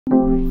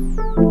You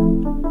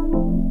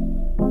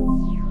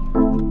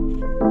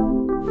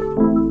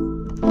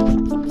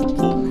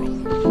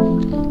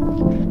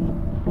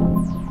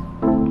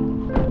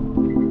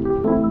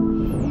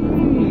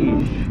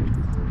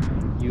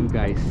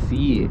guys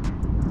see it.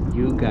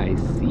 You guys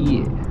see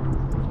it.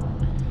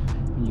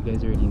 You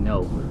guys already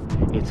know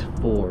it's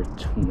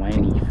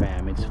 420,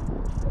 fam. It's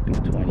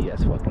 420.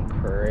 That's fucking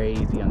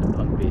crazy on the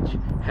punk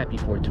bitch. Happy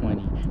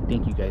 420.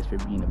 Thank you guys for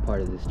being a part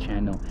of this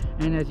channel.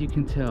 And as you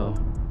can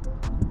tell,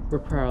 we're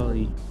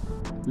probably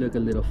look a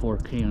little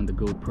 4K on the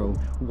GoPro.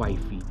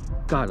 Wifey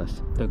got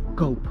us the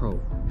GoPro.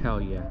 Hell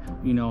yeah.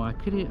 You know, I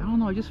don't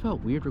know, I just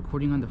felt weird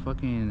recording on the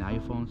fucking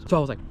iPhone. So I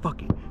was like,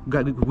 fuck it. We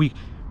got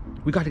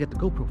to get the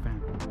GoPro,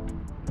 fam.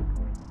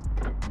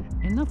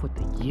 Enough with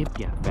the yip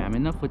yap, fam.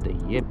 Enough with the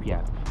yip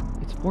yap.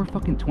 It's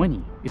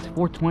 420. It's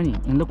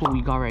 420. And look what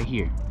we got right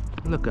here.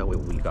 Look at what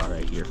we got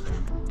right here,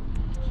 fam.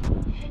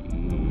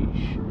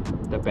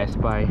 Sheesh. The Best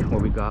Buy where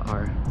we got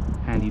our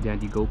handy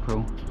dandy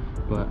GoPro.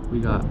 But we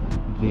got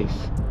this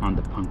on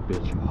the punk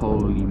bitch.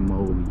 Holy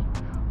moly.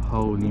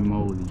 Holy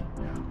moly.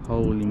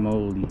 Holy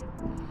moly.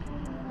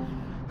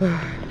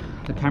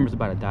 The camera's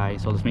about to die,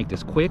 so let's make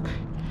this quick.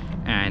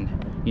 And,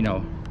 you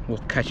know, we'll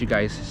catch you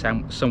guys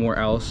somewhere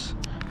else,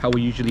 how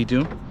we usually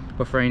do.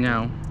 But for right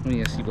now, we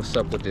need to see what's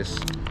up with this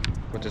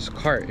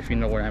cart, if you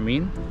know what I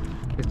mean.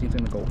 This thing's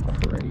gonna go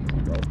crazy,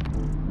 bro.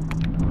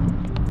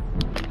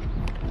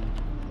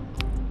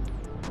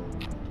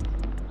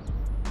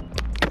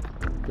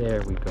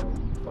 There we go.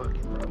 Fuck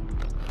it, bro.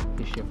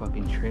 This shit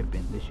fucking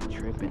tripping. This shit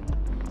tripping.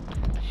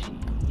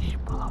 Sheesh,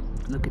 Bob.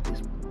 Look at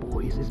this,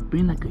 boys. It's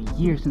been like a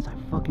year since I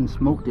fucking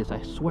smoked this.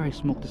 I swear I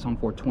smoked this on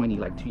 420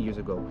 like 2 years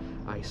ago.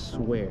 I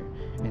swear.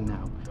 And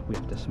now we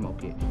have to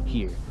smoke it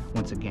here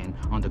once again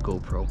on the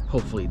GoPro.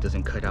 Hopefully it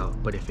doesn't cut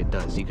out, but if it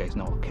does, you guys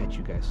know I'll catch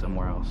you guys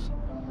somewhere else.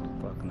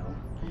 Fuck no.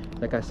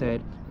 Like I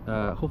said,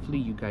 hopefully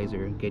you guys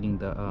are getting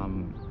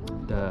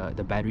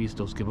the batteries,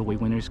 those giveaway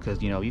winners,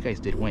 because you know you guys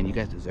did win. You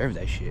guys deserve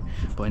that shit.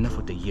 But enough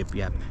with the yip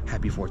yap.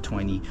 Happy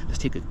 420. Let's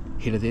take a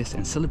hit of this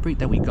and celebrate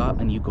that we got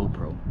a new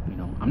GoPro. You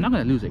know, I'm not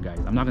gonna lose it, guys.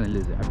 I'm not gonna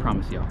lose it. I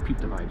promise y'all. Peep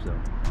the vibes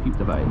though. Peep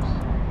the vibes.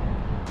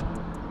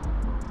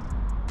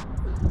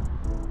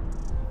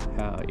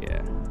 Hell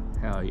yeah.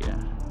 Hell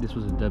yeah. This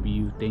was a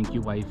W. Thank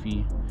you,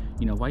 wifey.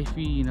 You know,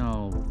 wifey, you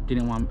know,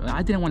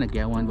 I didn't want to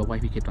get one, but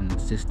wifey kept on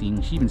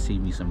insisting. She even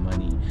saved me some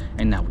money,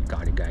 and now we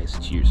got it, guys.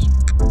 Cheers.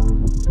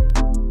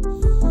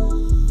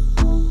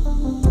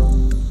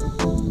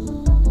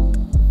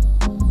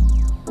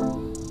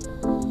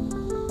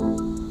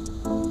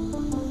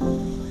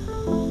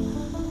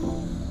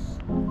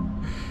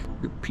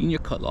 The Pina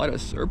Colada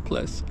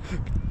surplus.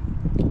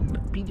 The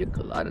Pina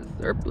Colada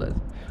surplus.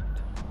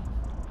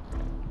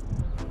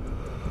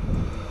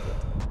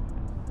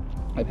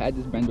 I've had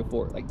this brand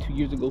before, like 2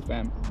 years ago,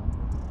 fam.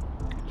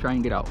 Try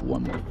and get out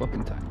one more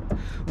fucking time.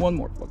 One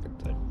more fucking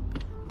time.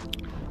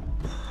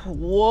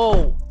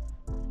 Whoa!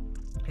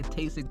 It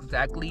tastes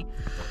exactly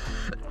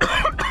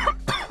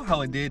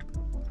how it did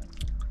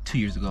 2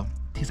 years ago.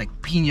 It tastes like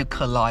Pina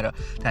Colada.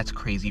 That's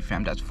crazy,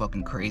 fam. That's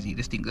fucking crazy.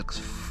 This thing looks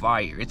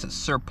fire. It's a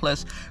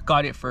surplus.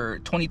 Got it for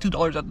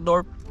 $22 at the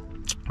door.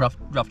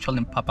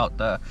 RalphChillin pop out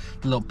the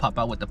little pop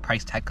out with the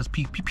price tag, because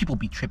people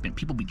be tripping.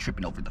 People be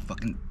tripping over the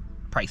fucking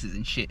prices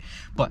and shit.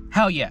 But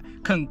hell yeah,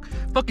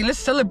 fucking let's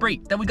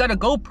celebrate that we got a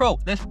GoPro.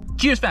 Let's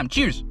cheers, fam.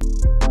 Cheers.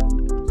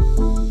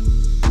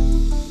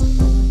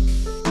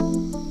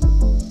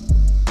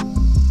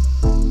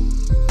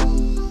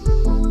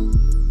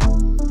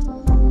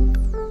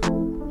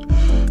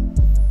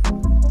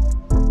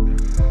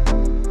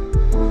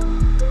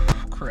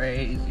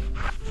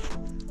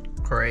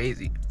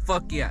 Crazy.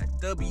 Fuck yeah.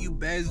 W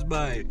Best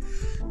Buy.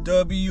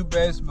 W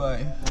Best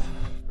Buy.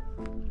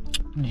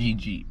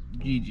 GG.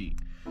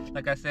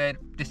 Like I said,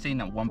 this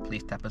ain't a one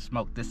place type of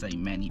smoke. This ain't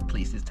many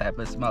places type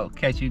of smoke.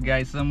 Catch you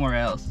guys somewhere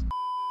else.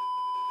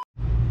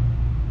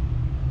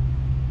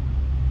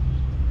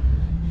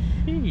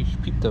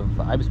 Sheesh, peep the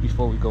vibes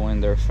before we go in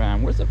there,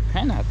 fam. Where's the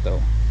pen at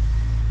though?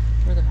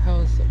 Where the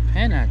hell is the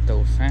pen at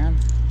though, fam?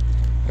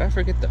 Did I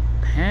forget the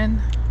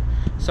pen?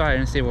 Sorry, I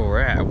didn't say where we're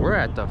at. We're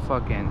at the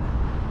fucking,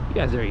 you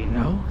guys already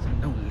know.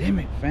 There's no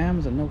limit, fam.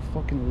 There's no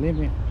fucking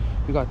limit.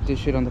 We got this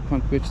shit on the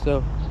punk bitch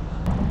though.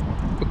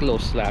 Quick little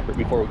slapper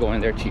before we go in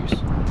there. Cheers.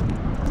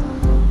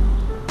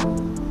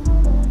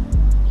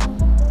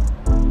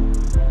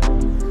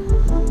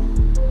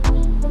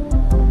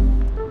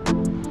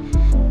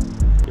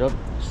 Yup,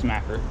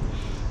 smacker.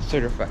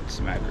 Certified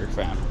smacker,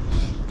 fam.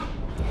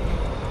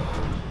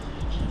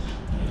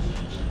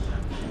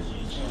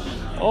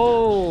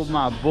 Oh,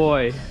 my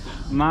boy.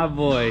 My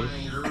boy.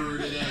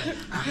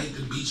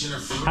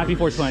 Happy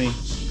 420.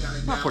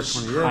 Not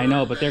 420, yeah. I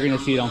know, but they're gonna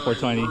see it on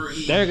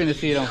 420. They're gonna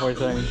see it on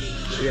 420.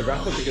 Yeah, but I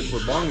thought tickets were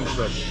bong and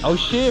stuff. Oh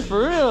shit,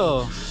 for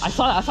real? I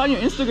saw on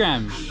your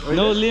Instagram.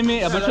 No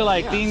limit, a bunch of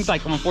like things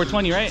like on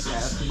 420, right? Yeah,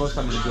 that's the most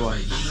I'm gonna do on.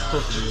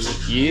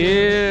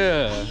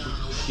 Yeah.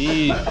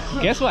 Gee.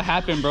 Guess what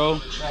happened, bro?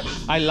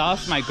 I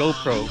lost my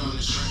GoPro.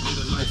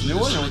 It's a new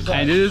one?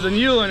 And this is a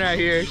new one right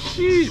here.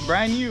 Sheesh,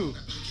 brand new.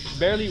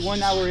 barely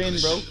 1 hour in,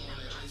 bro.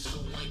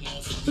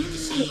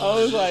 I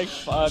was like,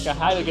 fuck, I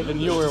had to get the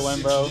newer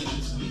one, bro.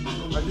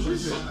 How'd you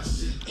lose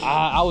it?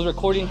 I was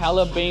recording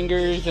hella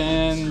bangers,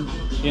 and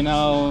you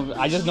know,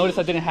 I just noticed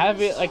I didn't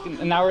have it like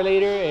an hour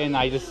later, and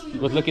I just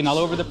was looking all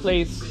over the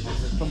place.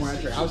 Somewhere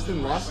at your house,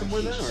 then lost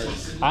somewhere then, or?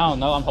 I don't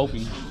know, I'm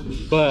hoping,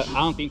 but I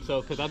don't think so,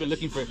 because I've been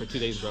looking for it for 2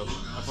 days, bro.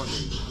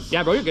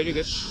 Yeah, bro, you're good, you're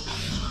good.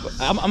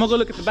 I'm gonna go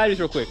look at the batteries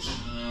real quick.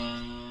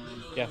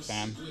 Yeah,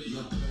 fam.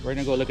 We're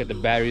gonna go look at the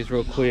batteries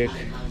real quick.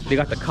 They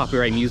got the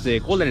copyright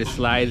music. We'll let it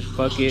slide.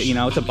 Fuck it. You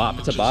know, it's a bop.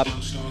 It's a bop.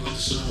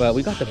 But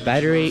we got the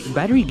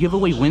battery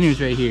giveaway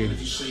winners right here.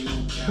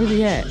 Where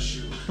they at?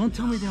 Don't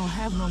tell me they don't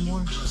have no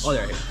more. Oh,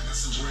 they're here.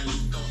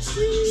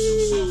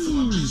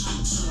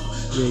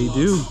 They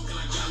do.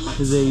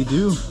 They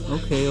do.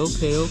 Okay,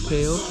 okay,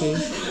 okay, okay.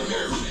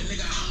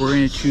 We're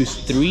gonna choose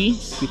 3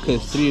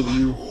 because 3 of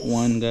you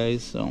won,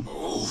 guys. So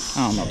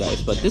I don't know,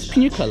 guys, but this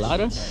pina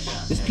colada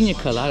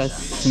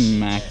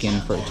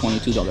smacking for a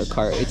 $22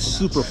 cart. It's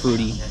super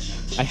fruity.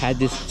 I had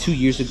this 2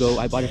 years ago.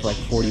 I bought it for like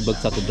 40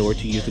 bucks out the door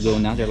 2 years ago.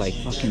 Now they're like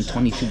fucking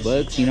 22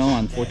 bucks, you know,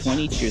 on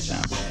 420. Cheers,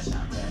 fam.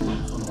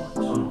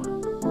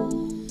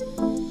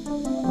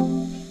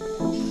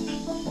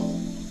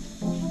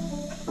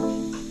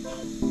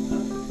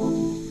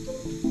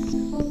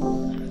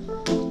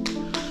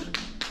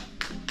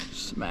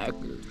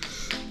 Smacker,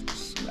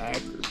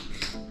 smacker,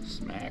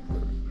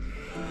 smacker.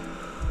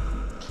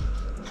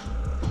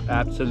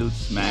 Absolute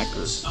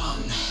smacker.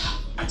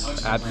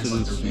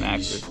 Absolute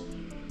smacker.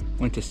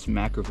 Went to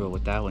Smackerville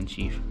with that one,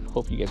 Chief.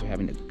 Hope you guys are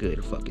having a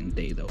good fucking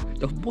day, though.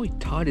 The boy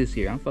Todd is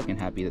here. I'm fucking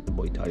happy that the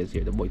boy Todd is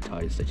here. The boy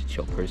Todd is such a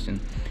chill person.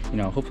 You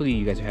know, hopefully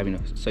you guys are having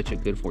such a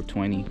good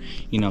 420.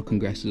 You know,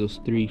 congrats to those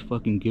 3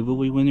 fucking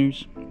giveaway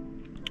winners.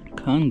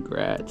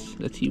 Congrats.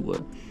 Let's see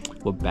what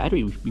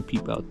battery we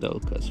peep out, though,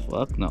 because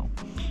fuck no.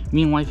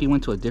 Me and wifey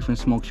went to a different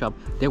smoke shop.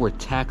 They were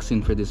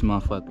taxing for this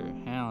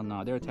motherfucker. Hell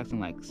no. They were taxing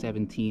like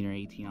 17 or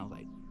 18. I was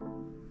like,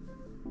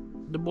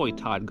 the boy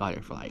Todd got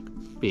it for like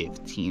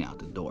 15 out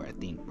the door, I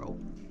think, bro.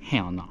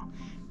 Hell no.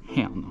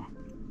 Hell no.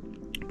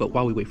 But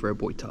while we wait for our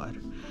boy Todd,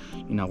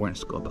 you know, we're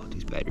gonna go about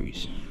these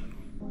batteries.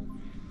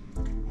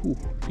 Whew,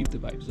 keep the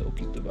vibes though,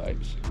 keep the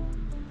vibes.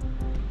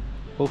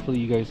 Hopefully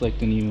you guys like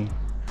the new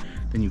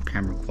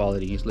camera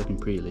quality. It's looking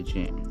pretty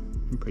legit,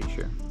 I'm pretty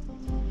sure.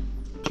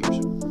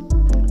 Cheers.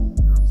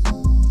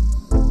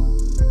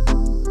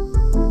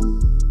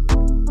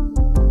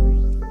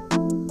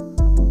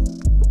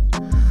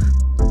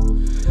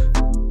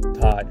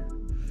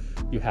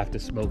 You have to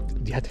smoke.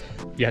 You have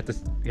to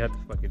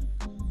fucking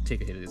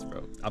take a hit of this,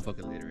 bro. I'm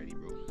fucking lit already,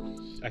 bro.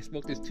 I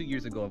smoked this 2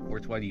 years ago at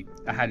 420.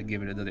 I had to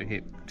give it another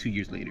hit 2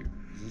 years later.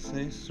 Does it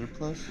say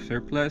surplus?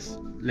 Surplus.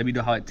 Let me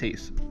know how it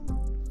tastes.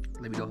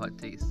 Let me know how it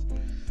tastes.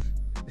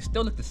 They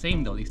still look the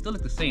same though. They still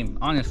look the same.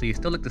 Honestly, they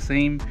still look the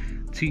same.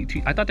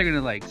 I thought they're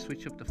gonna like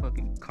switch up the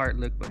fucking cart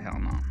look, but hell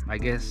no. I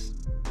guess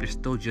they're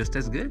still just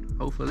as good.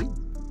 Hopefully.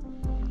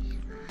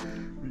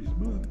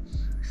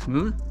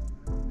 Smooth.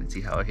 Let's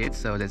see how it hits.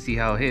 So let's see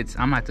how it hits.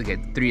 I'm gonna have to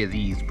get 3 of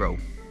these, bro.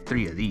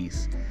 3 of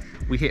these.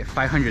 We hit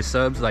 500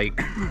 subs like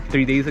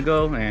 3 days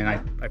ago, and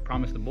I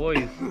promised the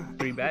boys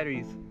 3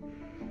 batteries.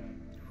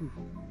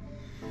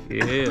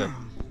 Yeah.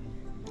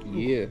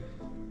 Yeah.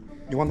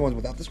 You want the ones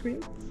without the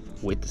screen?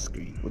 With the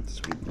screen. With the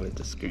screen. With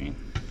the screen.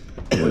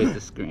 With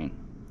the screen.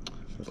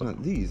 So it's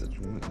not these that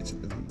you want. It's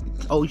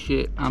these. Oh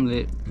shit, I'm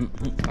lit.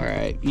 All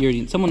right, you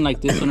already. Someone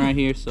like this one right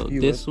here. So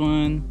this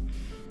one,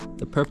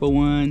 the purple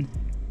one.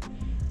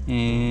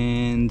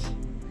 And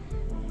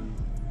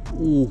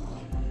ooh,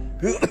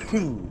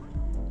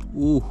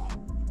 ooh,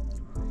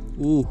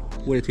 ooh.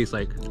 What it tastes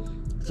like?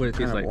 What it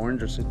tastes like?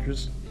 Orange or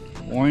citrus?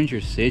 Orange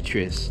or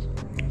citrus?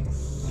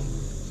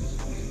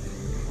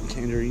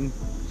 Tangerine.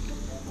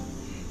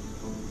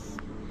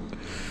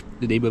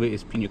 The name of it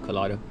is Pina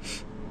Colada.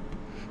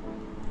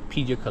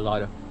 Pina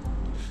Colada.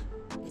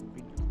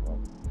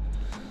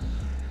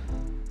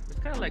 It's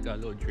kind of like a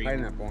little drink.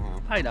 Pineapple, huh?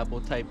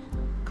 Pineapple type,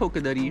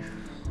 coconutty.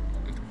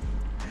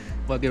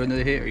 Well, give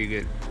another hit, or you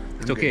good?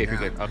 It's okay if you're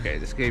good. Okay,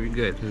 this gave you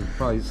good.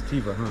 Probably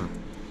sativa, huh?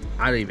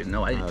 I don't even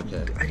know. I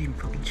didn't even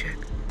fucking check.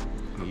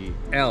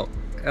 L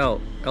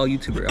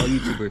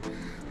YouTuber.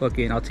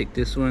 Fucking, I'll take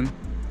this one,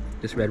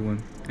 this red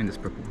one, and this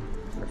purple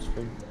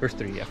one. First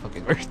three, yeah,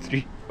 fucking first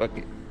 3. Fuck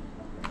it.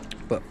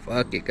 But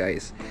fuck it,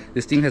 guys.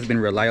 This thing has been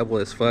reliable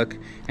as fuck,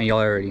 and y'all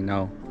already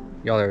know.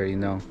 Y'all already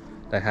know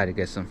that I had to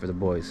get some for the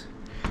boys.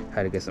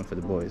 Had to get some for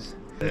the boys.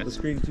 The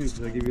screen too,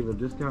 so I give you the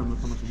discount. Look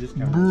how much the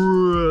discount is.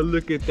 Bruh,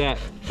 look at that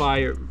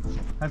fire.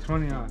 That's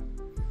 20 on.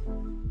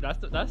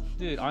 That's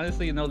dude.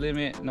 Honestly, no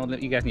limit. No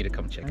limit. You guys need to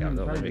come check out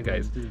No Limit,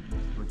 guys.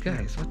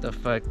 Guys, what the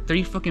fuck?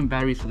 3 fucking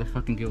batteries for the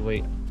fucking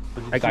giveaway.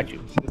 I got you.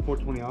 See the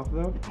 420 off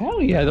though?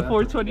 Hell yeah, the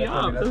 420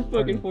 off. That's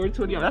fucking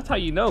 420 off. That's how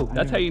you know.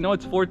 That's how you know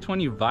it's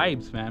 420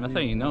 vibes, man. That's how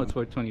you know it's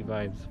 420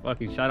 vibes.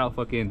 Fucking shout out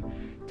fucking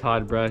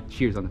Todd, bruh.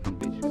 Cheers on the phone,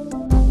 bitch.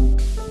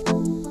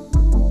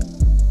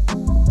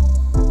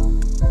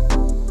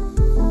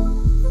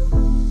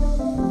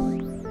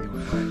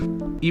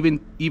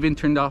 Even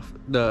turned off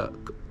the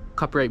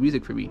copyright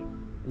music for me.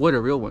 What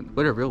a real one.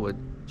 What a real one.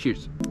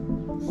 Cheers.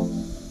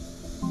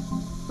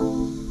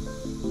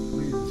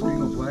 Wait, is the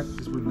screen go black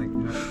just when like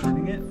you're not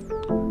turning it?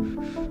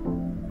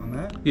 On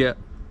that? Yeah.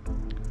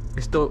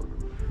 It's still.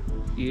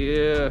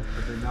 Yeah.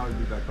 But then now it'd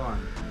be back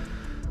on.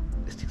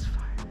 This thing's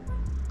fire.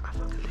 I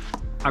fucking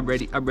live. I'm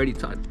ready. I'm ready,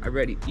 Todd. I'm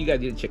ready. You guys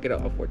need to check it out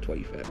on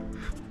 420, fam.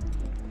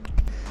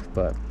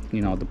 But,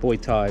 you know, the boy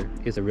Todd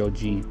is a real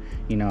G,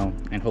 you know,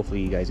 and hopefully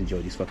you guys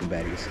enjoy these fucking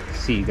batteries.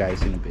 See you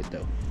guys in a bit,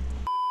 though.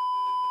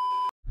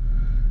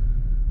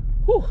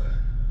 Whew.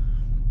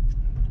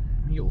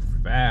 Yo,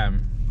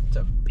 fam. It's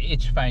a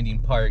bitch finding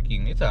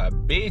parking. It's a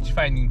bitch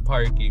finding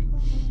parking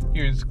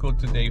here in school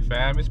today,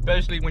 fam.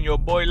 Especially when your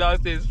boy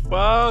lost his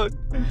phone.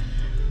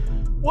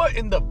 What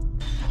in the...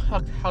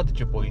 How did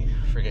your boy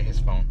forget his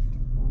phone?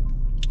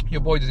 Your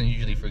boy doesn't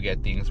usually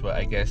forget things, but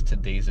I guess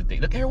today's the day.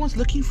 Look, everyone's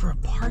looking for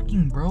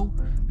parking, bro.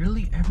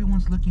 Really,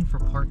 everyone's looking for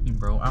parking,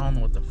 bro. I don't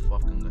know what the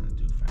fuck I'm gonna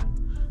do,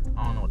 fam.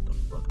 I don't know what the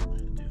fuck I'm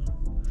gonna do.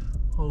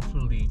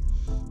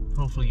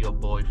 Hopefully your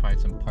boy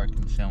finds some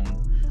parking soon,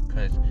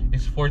 cause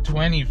it's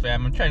 420,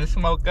 fam. I'm trying to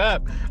smoke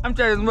up.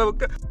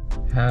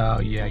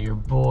 Hell yeah, your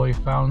boy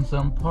found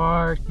some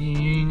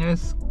parking.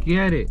 Let's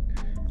get it.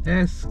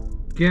 Let's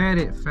get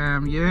it,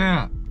 fam.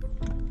 Yeah.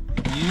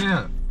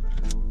 Yeah.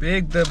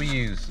 Big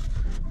W's.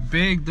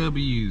 Big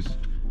W's.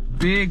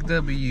 Big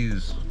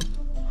W's.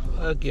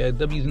 Fuck yeah,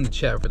 W's in the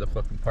chat for the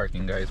fucking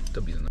parking, guys.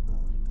 W's in the...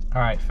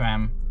 Alright,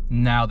 fam.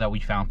 Now that we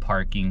found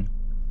parking.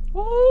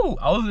 Woo!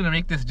 I was gonna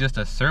make this just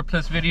a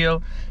surplus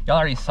video. Y'all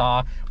already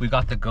saw we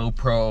got the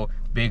GoPro,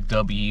 big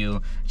W.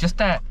 Just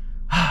that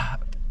I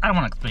don't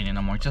want to explain it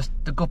no more. Just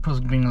the GoPro's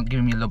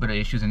giving me a little bit of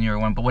issues in the newer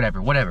one, but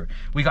whatever.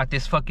 We got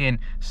this fucking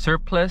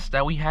surplus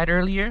that we had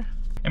earlier.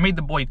 It made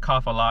the boy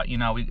cough a lot, you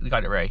know. We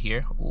got it right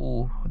here.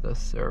 Ooh, the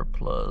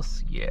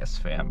surplus. Yes,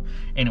 fam.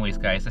 Anyways,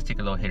 guys, let's take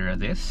a little hitter of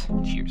this.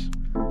 Cheers.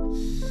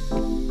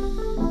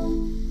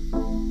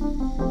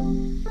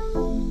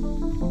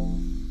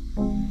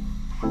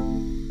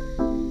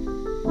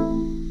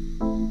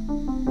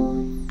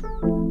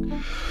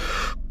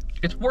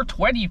 It's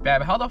 420,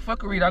 fam. How the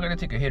fuck are we not gonna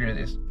take a hitter of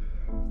this?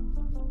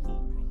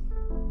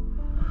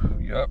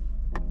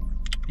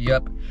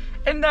 Yup.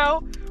 And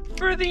now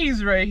for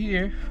these right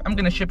here, I'm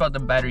gonna ship out the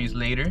batteries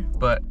later,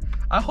 but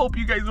I hope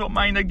you guys don't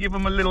mind I give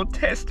them a little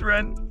test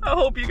run. I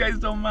hope you guys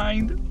don't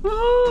mind.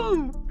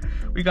 Woo!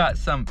 We got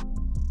some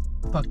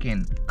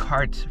fucking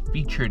carts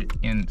featured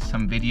in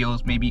some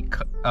videos, maybe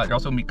they're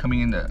also be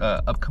coming in the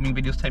upcoming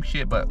videos type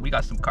shit, but we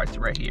got some carts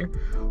right here.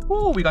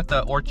 Woo! We got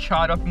the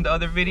horchata from the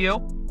other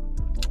video.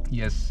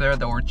 Yes sir,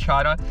 the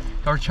horchata.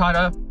 The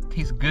horchata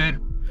tastes good.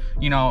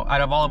 You know, out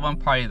of all of them,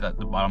 probably the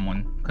bottom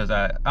one, because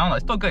I don't know,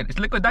 it's still good. It's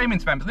liquid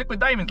diamonds, fam. It's liquid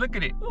diamonds. Look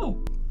at it.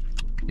 Ooh.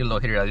 Get a little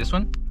hitter out of this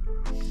one.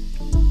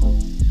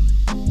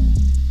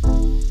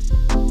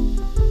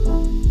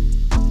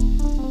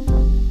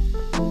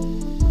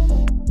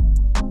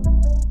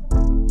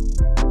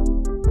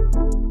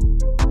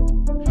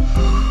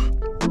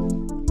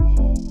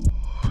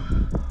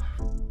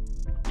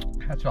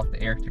 Catch off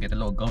the air to get a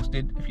little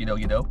ghosted. If you know,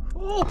 you know.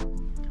 Ooh.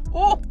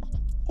 Ooh.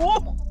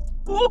 Ooh.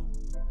 Ooh.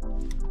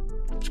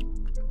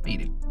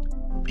 Beat it.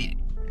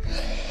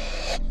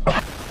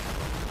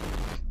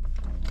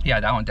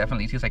 Yeah, that one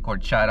definitely tastes like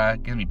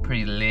horchata. Gets me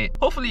pretty lit.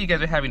 Hopefully you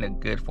guys are having a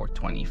good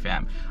 420,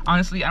 fam.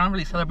 Honestly, I don't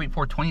really celebrate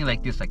 420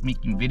 like this, like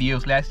making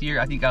videos last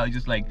year. I think I was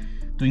just like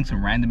doing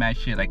some random ass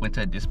shit, like went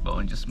to a dispo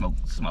and just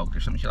smoked or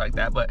some shit like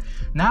that. But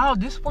now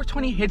this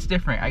 420 hits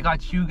different. I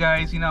got you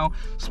guys, you know,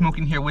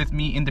 smoking here with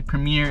me in the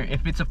premiere.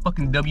 If it's a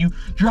fucking W,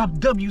 drop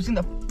W's in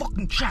the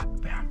fucking chat,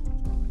 fam.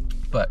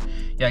 But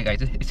yeah,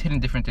 guys, it's hitting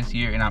different this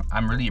year, and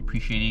I'm really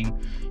appreciating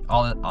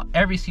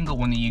every single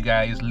one of you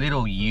guys.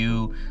 Little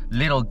you,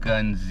 little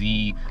Gun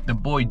Z, the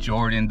boy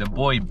Jordan, the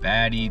boy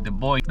Batty, the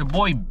boy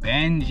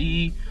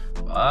Benji.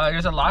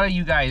 There's a lot of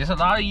you guys.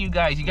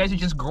 You guys are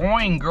just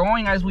growing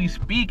as we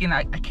speak, and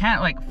I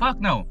can't, like,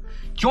 fuck no.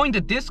 Join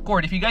the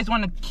Discord if you guys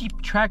want to keep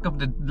track of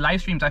the live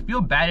streams. I feel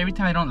bad every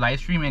time I don't live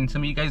stream and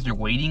some of you guys are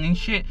waiting and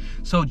shit.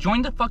 So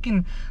join the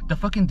fucking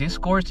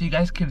Discord so you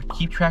guys can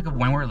keep track of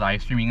when we're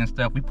live streaming and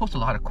stuff. We post a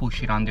lot of cool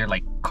shit on there,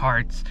 like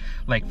carts,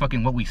 like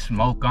fucking what we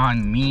smoke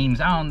on, memes.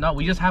 I don't know.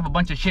 We just have a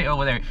bunch of shit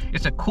over there.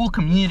 It's a cool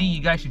community.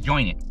 You guys should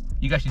join it.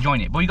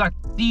 But we got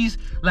these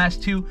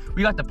last two.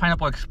 We got the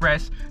Pineapple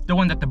Express, the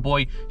one that the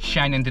boy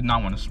Shannon did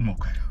not want to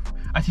smoke out of.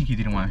 I think he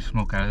didn't want to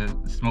smoke out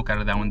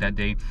of that one that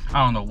day.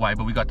 I don't know why,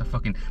 but we got the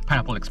fucking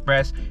Pineapple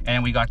Express,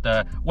 and we got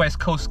the West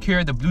Coast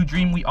Cure, the Blue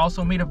Dream. We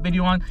also made a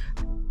video on.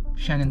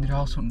 Shannon didn't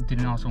also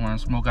want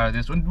to smoke out of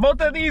this one.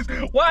 Both of these.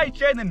 Why,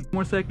 Shannon?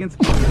 More seconds.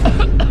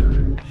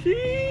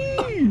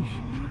 Sheesh.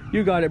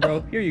 You got it,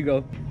 bro. Here you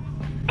go.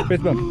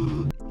 Fist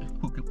bump.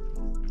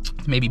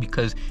 Maybe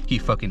because he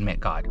fucking met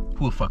God.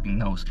 Who fucking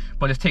knows?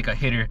 But let's take a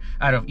hitter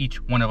out of each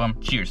one of them.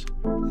 Cheers.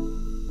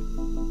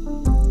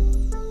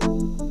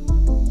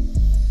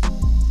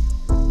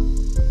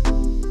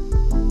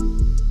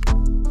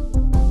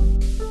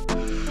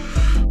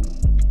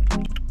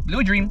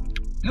 Blue Dream.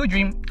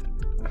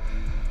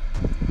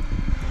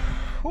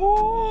 Whew.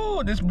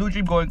 Ooh, this blue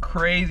dream going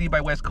crazy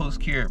by West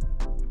Coast Cure.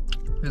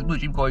 This blue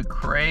dream going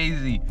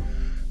crazy.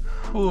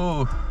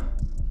 Ooh.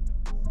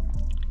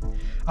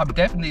 I'm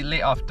definitely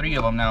lit off 3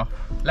 of them now.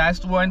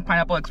 Last one,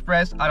 Pineapple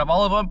Express. Out of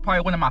all of them,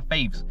 probably one of my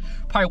faves.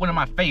 Probably one of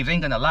my faves,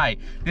 ain't gonna lie.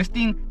 This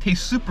thing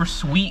tastes super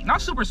sweet.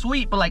 Not super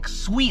sweet, but like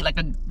sweet, like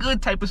a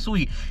good type of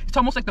sweet. It's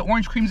almost like the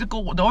orange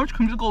creamsicle. The orange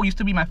creamsicle used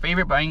to be my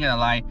favorite, but I ain't gonna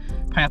lie.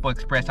 Pineapple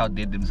Express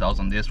outdid themselves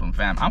on this one,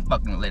 fam. I'm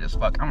fucking lit as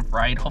fuck. I'm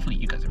fried. Hopefully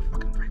you guys are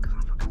fucking fried, because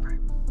I'm fucking fried.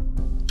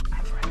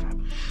 I'm fried,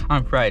 fam.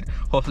 I'm fried.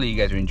 Hopefully you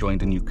guys are enjoying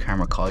the new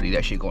camera quality.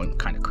 That shit going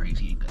kind of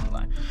crazy, ain't gonna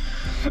lie.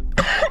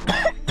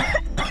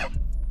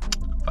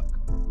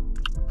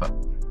 Fuck.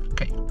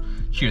 Okay.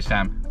 Cheers,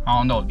 fam. I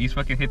don't know. These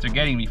fucking hits are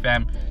getting me,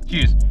 fam.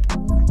 Cheers.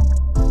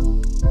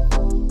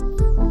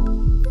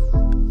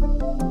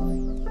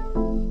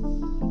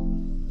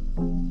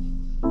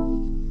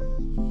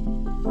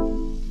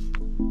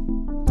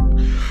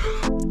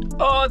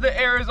 Oh, the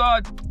air is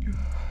on.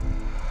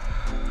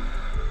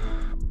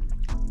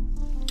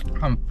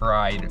 I'm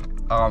fried.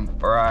 I'm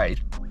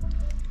fried.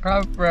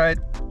 I'm fried.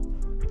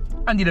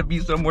 I need to be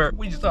somewhere.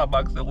 We just saw a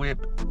box of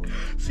whip.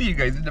 See you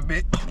guys in a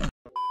bit.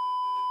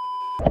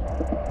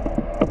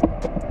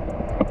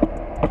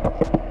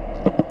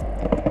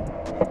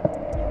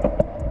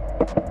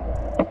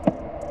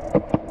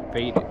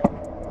 Faded.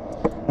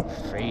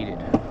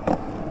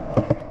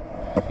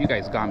 You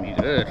guys got me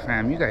good,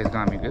 fam. You guys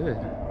got me good.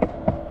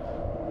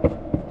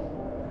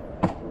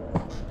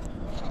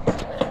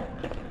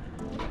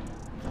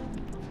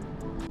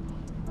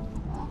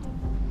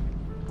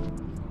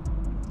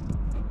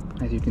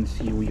 As you can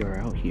see, we are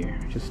out here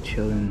just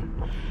chilling.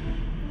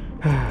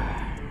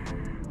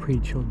 Pretty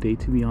chill day,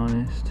 to be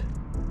honest.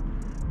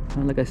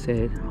 Like I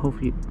said,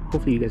 hopefully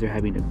you guys are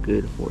having a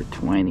good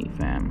 420,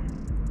 fam.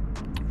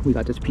 We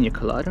got this pina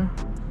colada.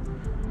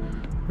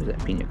 Where's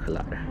that pina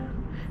colada?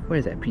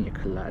 Where's that pina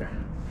colada?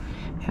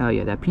 Hell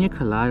yeah, that pina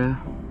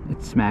colada,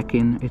 it's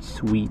smacking, it's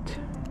sweet.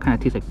 Kind of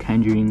tastes like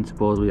tangerine,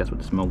 supposedly. That's what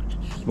the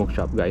smoke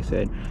shop guy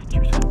said.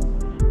 Cheers, fam.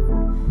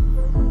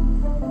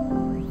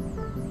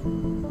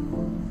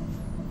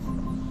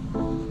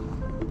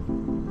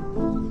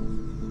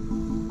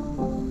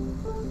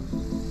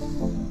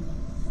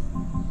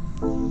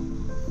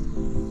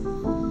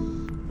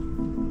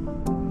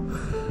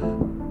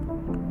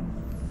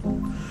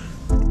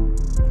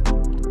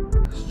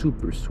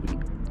 Super sweet,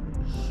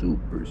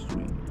 super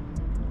sweet,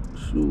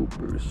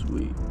 super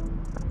sweet.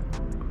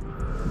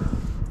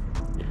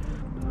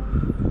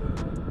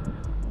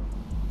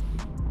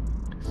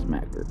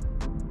 Smacker.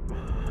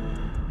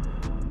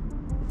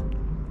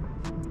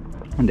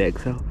 On the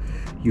exhale,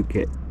 you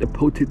get the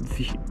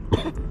potency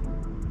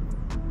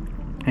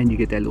and you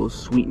get that little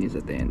sweetness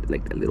at the end,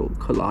 like that little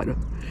colada,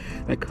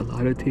 that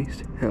colada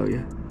taste. Hell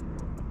yeah.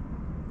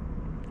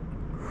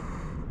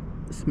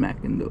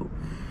 Smacking though.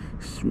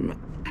 Smack.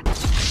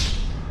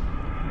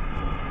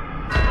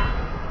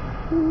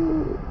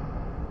 Ooh.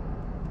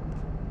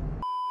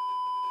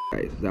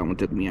 Guys, that one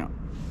took me out.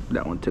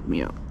 That one took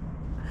me out.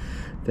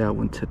 That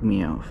one took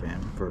me out,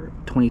 fam. For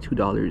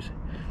 $22.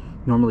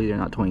 Normally they're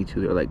not 22,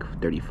 they're like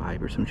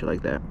 35 or some shit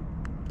like that.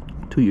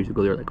 2 years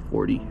ago they were like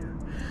 40.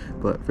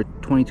 But for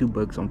 22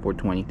 bucks on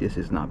 420, this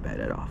is not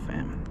bad at all,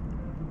 fam.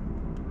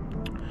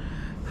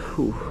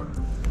 Whew.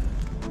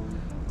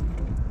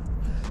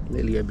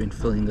 Lately I've been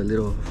feeling a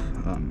little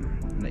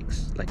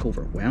like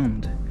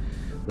overwhelmed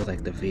with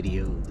like the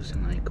videos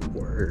and like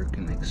work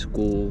and like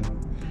school.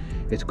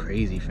 It's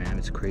crazy, fam.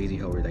 It's crazy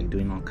how we're like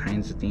doing all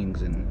kinds of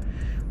things and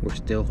we're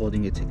still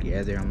holding it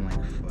together. I'm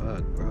like,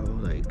 fuck, bro.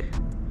 Like,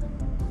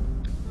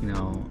 you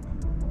know,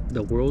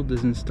 the world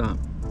doesn't stop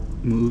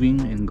moving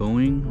and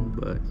going,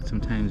 but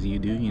sometimes you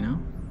do, you know.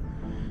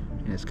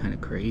 And it's kind of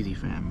crazy,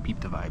 fam.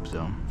 Peep the vibes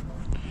though.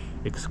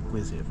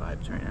 Exquisite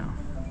vibes right now.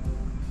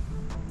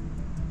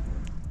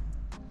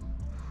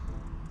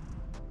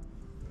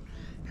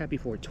 Happy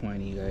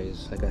 420,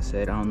 guys. Like I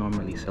said, I don't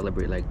normally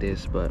celebrate like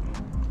this, but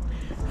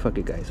fuck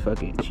it, guys.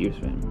 Fuck it. Cheers,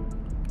 fam.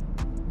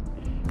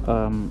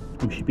 I'm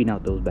shipping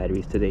out those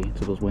batteries today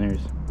to those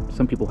winners.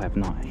 Some people have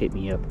not hit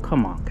me up.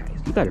 Come on,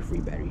 guys. You got a free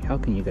battery. How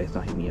can you guys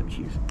not hit me up?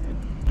 Cheers.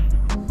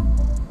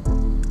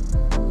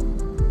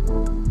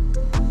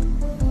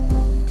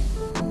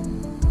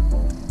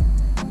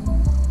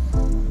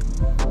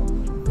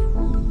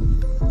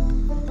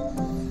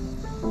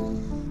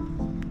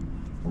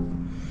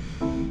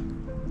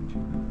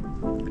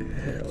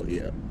 Hell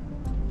yeah.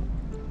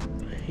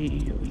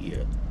 Hell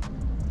yeah.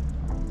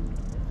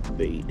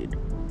 Faded.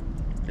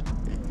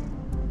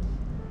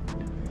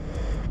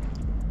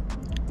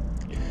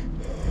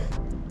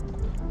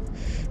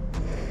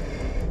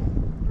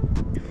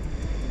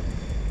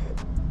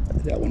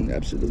 That one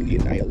absolutely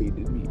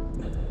annihilated me.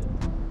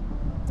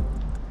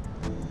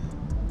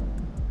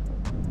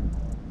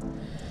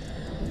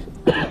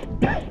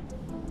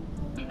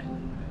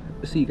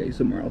 See you guys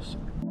somewhere else.